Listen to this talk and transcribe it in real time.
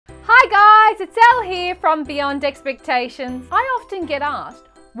Hi guys, it's Elle here from Beyond Expectations. I often get asked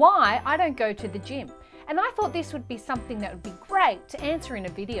why I don't go to the gym, and I thought this would be something that would be great to answer in a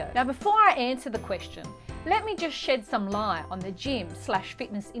video. Now before I answer the question, let me just shed some light on the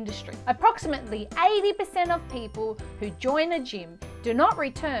gym/fitness industry. Approximately 80% of people who join a gym do not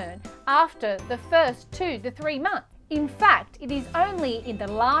return after the first 2 to 3 months. In fact, it is only in the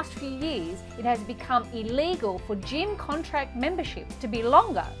last few years it has become illegal for gym contract memberships to be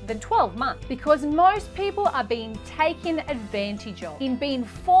longer than 12 months because most people are being taken advantage of in being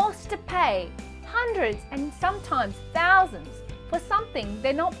forced to pay hundreds and sometimes thousands for something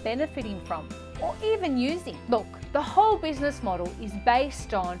they're not benefiting from or even using. Look, the whole business model is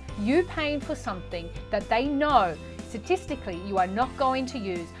based on you paying for something that they know statistically you are not going to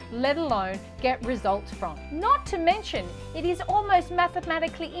use, let alone get results from. Not to mention, it is almost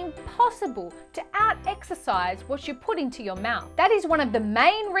mathematically impossible to out-exercise what you put into your mouth. That is one of the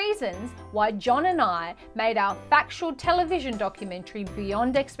main reasons why John and I made our factual television documentary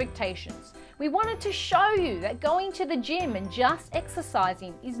Beyond Expectations. We wanted to show you that going to the gym and just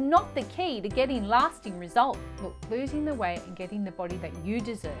exercising is not the key to getting lasting results. Look, losing the weight and getting the body that you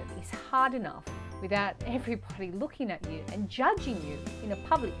deserve is hard enough without everybody looking at you and judging you in a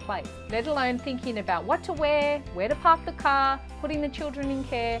public place, let alone thinking about what to wear, where to park the car, putting the children in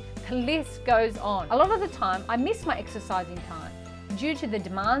care. The list goes on. A lot of the time, I miss my exercising time due to the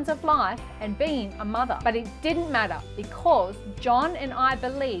demands of life and being a mother. But it didn't matter because John and I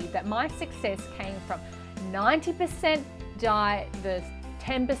believe that my success came from 90% diet versus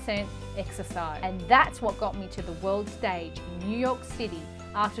 10% exercise. And that's what got me to the world stage in New York City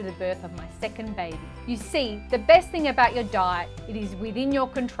after the birth of my second baby. You see, the best thing about your diet, it is within your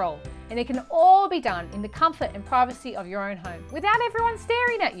control, and it can all be done in the comfort and privacy of your own home without everyone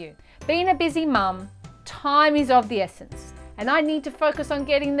staring at you. Being a busy mum, time is of the essence, and I need to focus on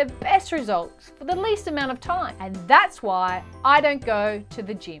getting the best results for the least amount of time, and that's why I don't go to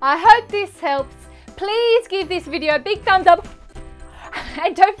the gym. I hope this helps. Please give this video a big thumbs up.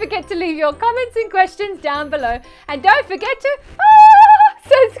 And don't forget to leave your comments and questions down below. And don't forget to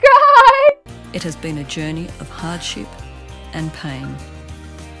subscribe! It has been a journey of hardship and pain.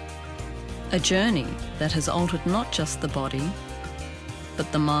 A journey that has altered not just the body,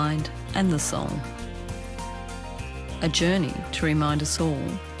 but the mind and the soul. A journey to remind us all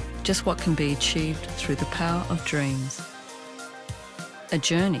just what can be achieved through the power of dreams. A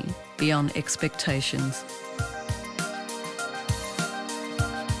journey beyond expectations.